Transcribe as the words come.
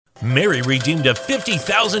Mary redeemed a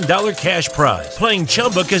 $50,000 cash prize playing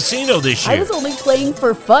Chumba Casino this year. I was only playing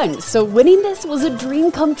for fun, so winning this was a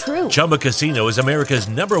dream come true. Chumba Casino is America's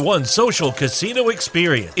 #1 social casino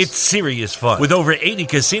experience. It's serious fun. With over 80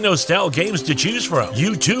 casino-style games to choose from,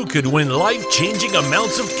 you too could win life-changing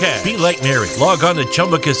amounts of cash. Be like Mary. Log on to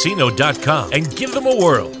ChumbaCasino.com and give them a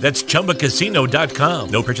whirl. That's ChumbaCasino.com.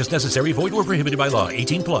 No purchase necessary. Void or prohibited by law.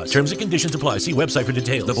 18+. Terms and conditions apply. See website for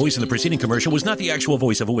details. The voice in the preceding commercial was not the actual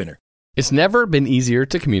voice of a winner. It's never been easier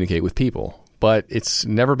to communicate with people, but it's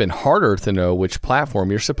never been harder to know which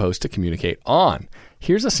platform you're supposed to communicate on.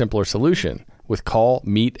 Here's a simpler solution. With call,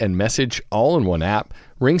 meet, and message all in one app,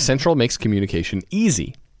 RingCentral makes communication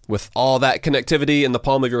easy. With all that connectivity in the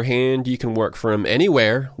palm of your hand, you can work from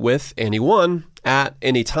anywhere with anyone at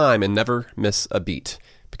any time and never miss a beat.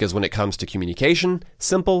 Because when it comes to communication,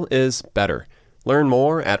 simple is better. Learn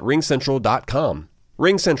more at ringcentral.com.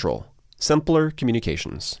 RingCentral. Simpler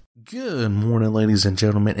communications. Good morning, ladies and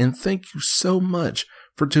gentlemen, and thank you so much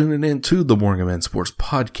for tuning in to the Morgan Man Sports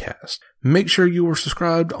Podcast. Make sure you are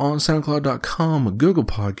subscribed on SoundCloud.com, Google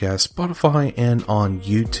Podcasts, Spotify, and on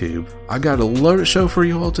YouTube. I got a loaded show for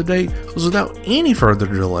you all today, so without any further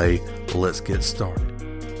delay, let's get started.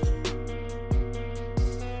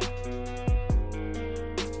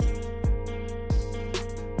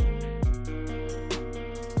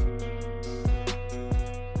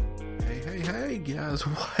 Guys,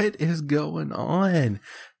 what is going on?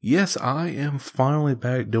 Yes, I am finally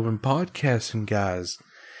back doing podcasting, guys.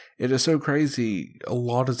 It is so crazy. A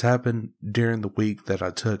lot has happened during the week that I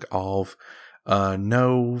took off.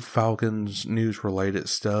 No Falcons news related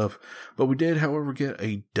stuff, but we did, however, get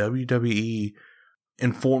a WWE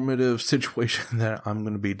informative situation that I'm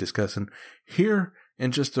going to be discussing here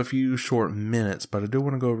in just a few short minutes, but I do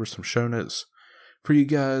want to go over some show notes for you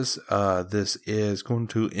guys. This is going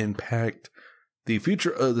to impact the future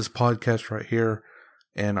of this podcast right here,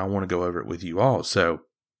 and I want to go over it with you all. So,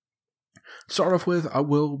 to start off with, I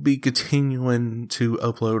will be continuing to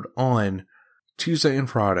upload on Tuesday and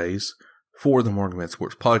Fridays for the Morgan Man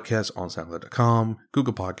Sports Podcast on SoundCloud.com,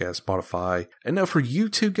 Google Podcasts, Spotify, and now for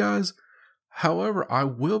YouTube, guys. However, I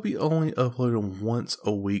will be only uploading once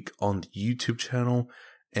a week on the YouTube channel,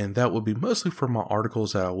 and that will be mostly for my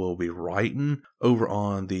articles that I will be writing over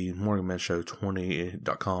on the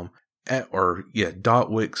MorganManShow20.com.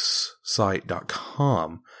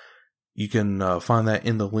 .wixsite.com. You can find that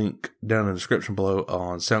in the link down in the description below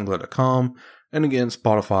on SoundCloud.com, and again,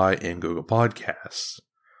 Spotify and Google Podcasts.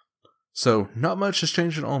 So, not much is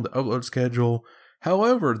changing on the upload schedule.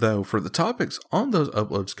 However, though, for the topics on those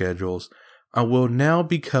upload schedules, I will now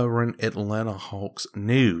be covering Atlanta Hawks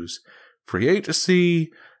news, free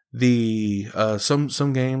agency, the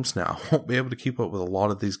some games. Now, I won't be able to keep up with a lot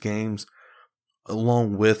of these games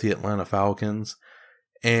along with the Atlanta Falcons,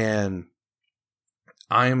 and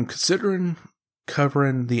I am considering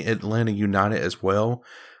covering the Atlanta United as well,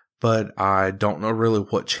 but I don't know really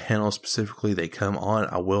what channel specifically they come on.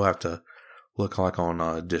 I will have to look like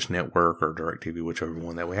on Dish Network or DirecTV, whichever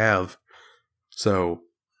one that we have. So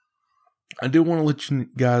I do want to let you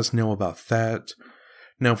guys know about that.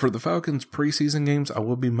 Now, for the Falcons preseason games, I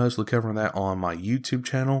will be mostly covering that on my YouTube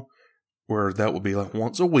channel, where that will be like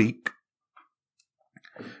once a week,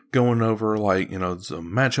 going over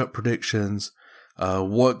some matchup predictions,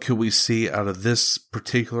 what could we see out of this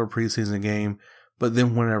particular preseason game. But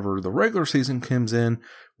then whenever the regular season comes in,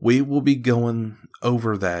 we will be going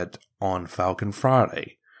over that on Falcon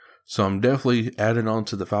Friday. So I'm definitely adding on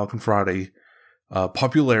to the Falcon Friday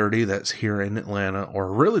popularity that's here in Atlanta,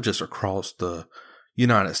 or really just across the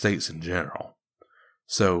United States in general.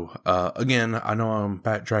 So again, I know I'm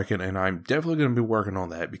backtracking, and I'm definitely going to be working on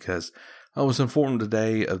that, because I was informed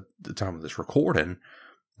today at the time of this recording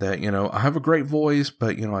that, I have a great voice,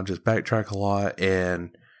 but, I just backtrack a lot,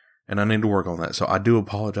 and I need to work on that. So I do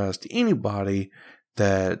apologize to anybody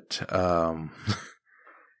that,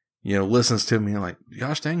 listens to me like,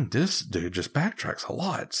 gosh dang, this dude just backtracks a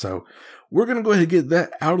lot. So we're going to go ahead and get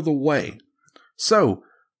that out of the way. So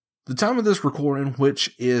the time of this recording,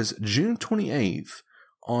 which is June 28th,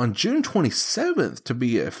 on June 27th to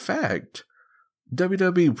be a fact,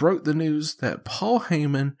 WWE broke the news that Paul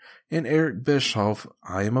Heyman and Eric Bischoff,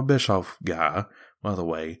 I am a Bischoff guy, by the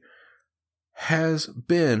way, has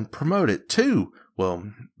been promoted to,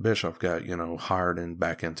 Bischoff got, hired and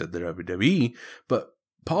back into the WWE, but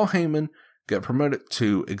Paul Heyman got promoted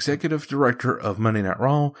to Executive Director of Monday Night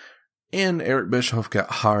Raw, and Eric Bischoff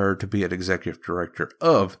got hired to be an Executive Director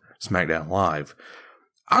of SmackDown Live.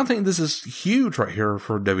 I think this is huge right here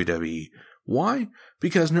for WWE. Why?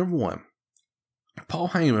 Because number one, Paul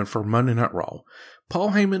Heyman for Monday Night Raw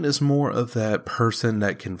Paul Heyman is more of that person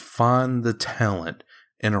that can find the talent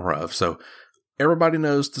in a rough. So everybody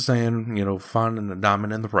knows the saying, finding a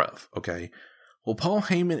diamond in the rough. Okay. Well, Paul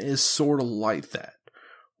Heyman is sort of like that,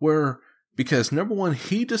 because number one,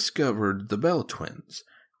 he discovered the Bella Twins,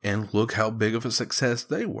 and look how big of a success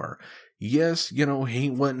they were. Yes, he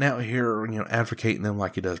wasn't out here, advocating them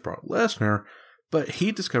like he does Brock Lesnar, but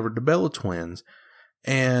he discovered the Bella Twins,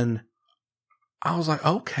 and I was like,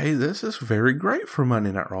 okay, this is very great for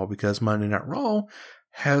Monday Night Raw, because Monday Night Raw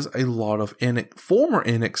has a lot of former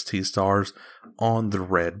NXT stars on the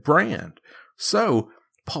Red brand. So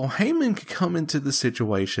Paul Heyman could come into the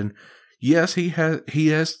situation. Yes, he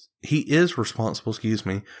is responsible,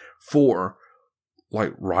 for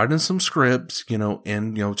like writing some scripts,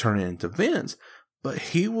 and turning it into Vince. But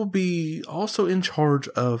he will be also in charge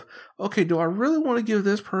of, okay, do I really want to give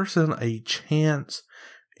this person a chance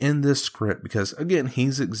in this script? Because again,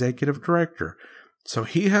 he's executive director. So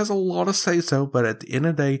he has a lot of say so, but at the end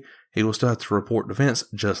of the day, he will still have to report to Vince,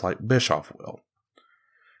 just like Bischoff will.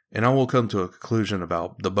 And I will come to a conclusion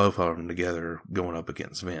about the both of them together going up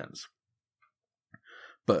against Vince.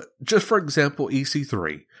 But just for example,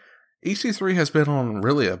 EC3. EC3 has been on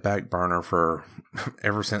really a back burner for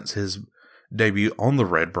ever since his debut on the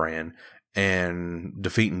Red brand and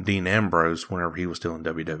defeating Dean Ambrose whenever he was still in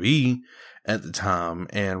WWE at the time.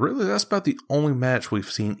 And really, that's about the only match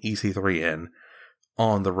we've seen EC3 in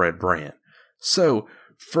on the Red brand. So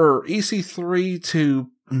for EC3 to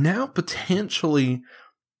now potentially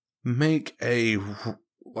make a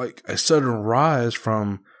sudden rise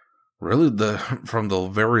from the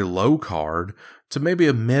very low card to maybe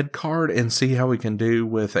a mid card and see how we can do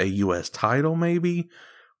with a US title maybe,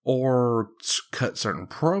 or cut certain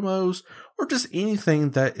promos, or just anything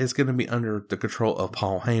that is going to be under the control of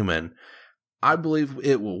Paul Heyman, I believe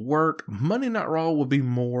it will work. Monday Night Raw will be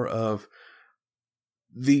more of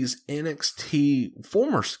these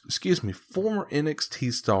former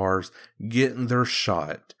NXT stars getting their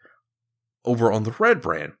shot over on the Red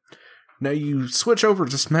brand. Now you switch over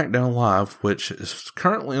to SmackDown Live, which is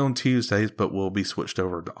currently on Tuesdays, but will be switched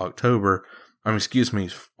over to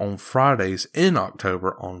on Fridays in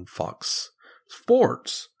October on Fox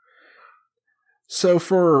Sports. So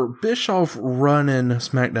for Bischoff running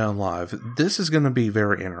SmackDown Live, this is going to be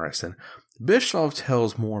very interesting. Bischoff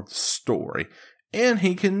tells more of the story, and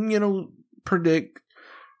he can, predict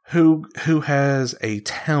who has a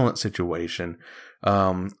talent situation.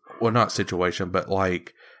 Not situation, but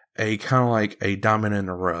like a kind of like a diamond in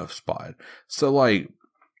the rough spot. So like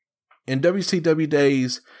in WCW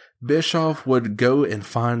days, Bischoff would go and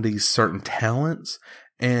find these certain talents,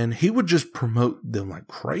 and he would just promote them like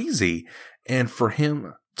crazy. And for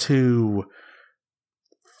him to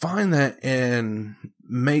find that and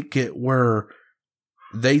make it where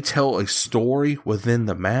they tell a story within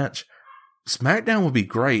the match, SmackDown would be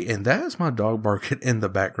great. And that is my dog barking in the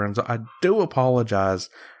background. So I do apologize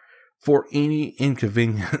for any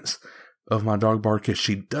inconvenience of my dog barking.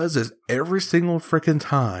 She does this every single freaking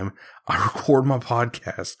time I record my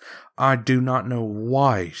podcast. I do not know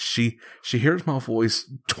why. She hears my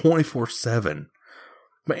voice 24/7.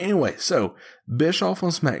 But anyway, so Bischoff on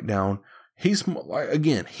SmackDown, he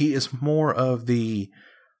is more of the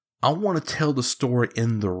I want to tell the story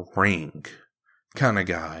in the ring kind of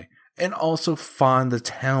guy, and also find the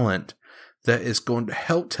talent that is going to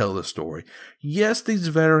help tell the story. Yes, these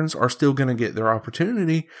veterans are still going to get their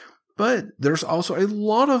opportunity, but there's also a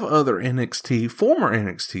lot of other former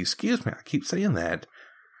NXT, I keep saying that,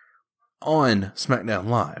 on SmackDown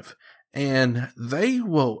Live. And they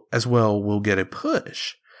will get a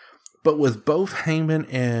push. But with both Heyman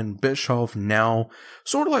and Bischoff now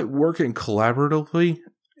sort of like working collaboratively,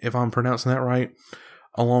 if I'm pronouncing that right,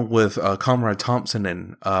 along with Comrade Thompson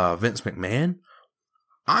and Vince McMahon,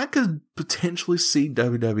 I could potentially see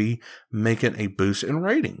WWE making a boost in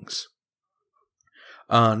ratings.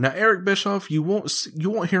 Now, Eric Bischoff, you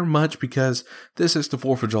won't hear much because this is the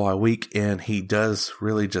 4th of July week, and he does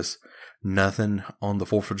really just nothing on the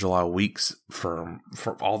 4th of July weeks for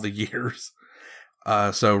all the years.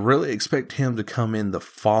 So really expect him to come in the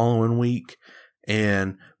following week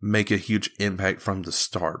and make a huge impact from the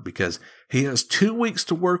start, because he has 2 weeks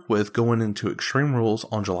to work with going into Extreme Rules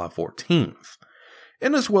on July 14th.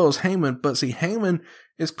 And as well as Heyman, but see, Heyman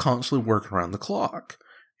is constantly working around the clock.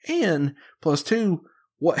 And plus 2,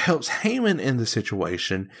 what helps Heyman in the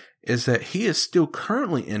situation is that he is still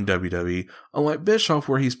currently in WWE, unlike Bischoff,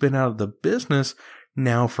 where he's been out of the business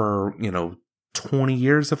now for, 20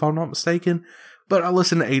 years, if I'm not mistaken. But I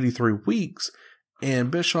listened to 83 weeks, and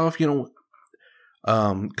Bischoff,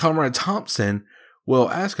 Comrade Thompson will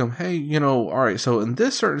ask him, hey, all right, so in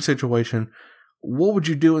this certain situation, what would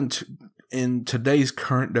you do in today's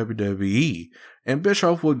current WWE? And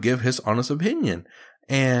Bischoff would give his honest opinion.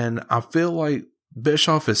 And I feel like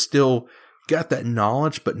Bischoff has still got that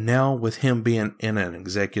knowledge, but now with him being in an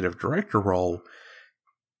executive director role,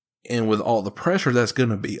 and with all the pressure that's going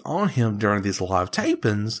to be on him during these live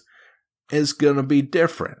tapings, it's going to be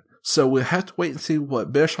different. So we'll have to wait and see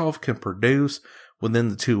what Bischoff can produce within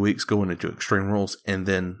the 2 weeks going into Extreme Rules and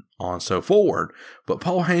then on so forward. But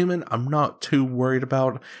Paul Heyman, I'm not too worried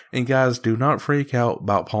about. And guys, do not freak out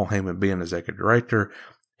about Paul Heyman being executive director.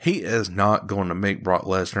 He is not going to make Brock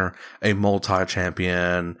Lesnar a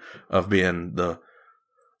multi-champion of being the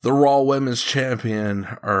Raw Women's Champion,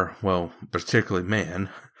 or, well, particularly man,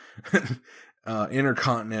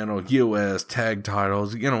 Intercontinental, U.S. tag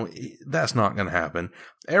titles. That's not going to happen.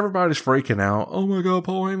 Everybody's freaking out. Oh my God,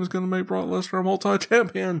 Paul Heyman's going to make Brock Lesnar a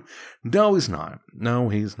multi-champion. No, he's not. No,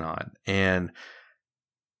 he's not. And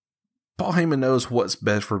Paul Heyman knows what's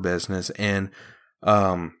best for business. And,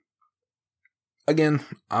 again,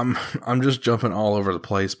 I'm just jumping all over the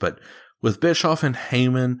place, but with Bischoff and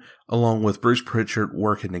Heyman, along with Bruce Pritchard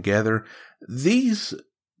working together, this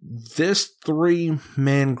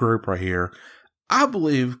 3-man group right here, I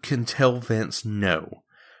believe can tell Vince no.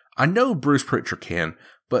 I know Bruce Pritchard can,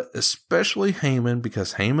 but especially Heyman,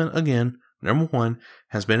 because Heyman, again, number one,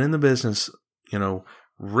 has been in the business,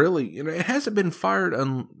 really, it hasn't been fired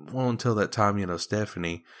until that time,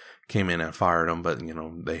 Stephanie came in and fired him, but,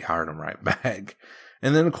 they hired him right back.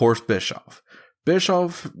 And then, of course, Bischoff.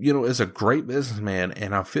 Bischoff, is a great businessman,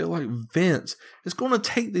 and I feel like Vince is going to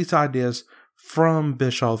take these ideas from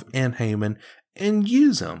Bischoff and Heyman and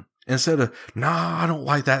use them instead of, nah, I don't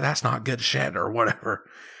like that. That's not good shit or whatever.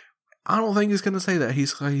 I don't think he's going to say that.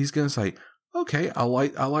 He's going to say, okay, I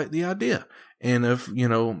like the idea. And if,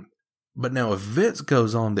 but now if Vince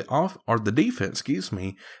goes on the defense,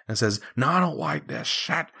 and says, no, I don't like that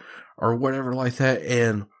shit or whatever like that.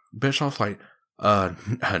 And Bischoff's like,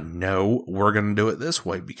 no, we're going to do it this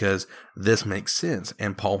way because this makes sense.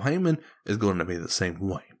 And Paul Heyman is going to be the same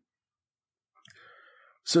way.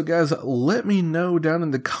 So guys, let me know down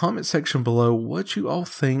in the comment section below what you all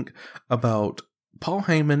think about Paul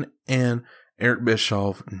Heyman and Eric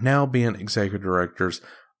Bischoff now being executive directors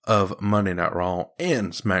of Monday Night Raw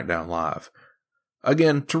and SmackDown Live.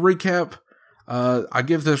 Again, to recap, I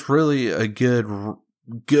give this really a good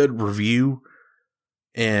review,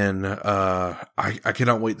 and I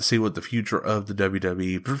cannot wait to see what the future of the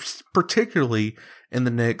WWE, particularly in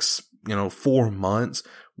the next 4 months,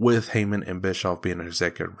 with Heyman and Bischoff being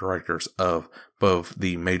executive directors of both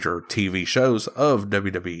the major TV shows of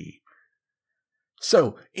WWE.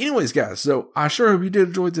 So, anyways, guys, I sure hope you did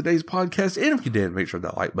enjoy today's podcast. And if you did, make sure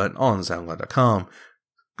that like button on SoundCloud.com,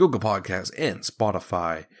 Google Podcasts, and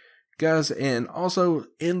Spotify. Guys, and also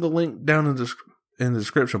in the link down in the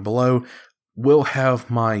description below, we'll have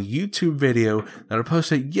my YouTube video that I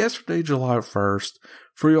posted yesterday, July 1st,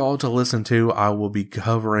 for you all to listen to. I will be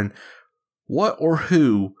covering what or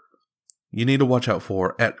who you need to watch out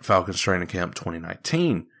for at Falcons Training Camp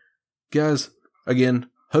 2019. Guys, again,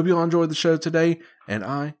 hope you all enjoyed the show today, and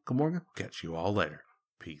good morning, catch you all later.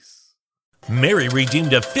 Peace. Mary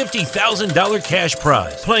redeemed a $50,000 cash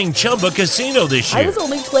prize playing Chumba Casino this year. I was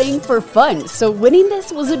only playing for fun, so winning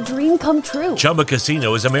this was a dream come true. Chumba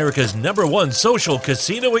Casino is America's #1 social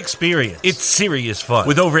casino experience. It's serious fun.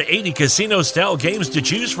 With over 80 casino-style games to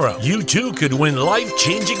choose from, you too could win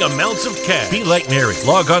life-changing amounts of cash. Be like Mary.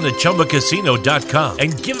 Log on to ChumbaCasino.com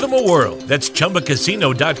and give them a whirl. That's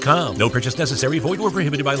ChumbaCasino.com. No purchase necessary. Void where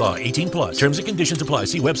prohibited by law. 18+. Terms and conditions apply.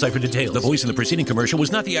 See website for details. The voice in the preceding commercial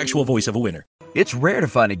was not the actual voice of a winner. It's rare to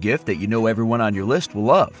find a gift that you know everyone on your list will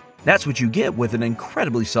love. That's what you get with an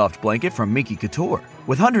incredibly soft blanket from Miki Couture.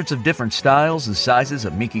 With hundreds of different styles and sizes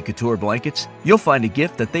of Miki Couture blankets, you'll find a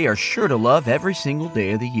gift that they are sure to love every single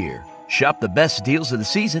day of the year. Shop the best deals of the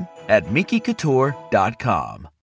season at MikiCouture.com.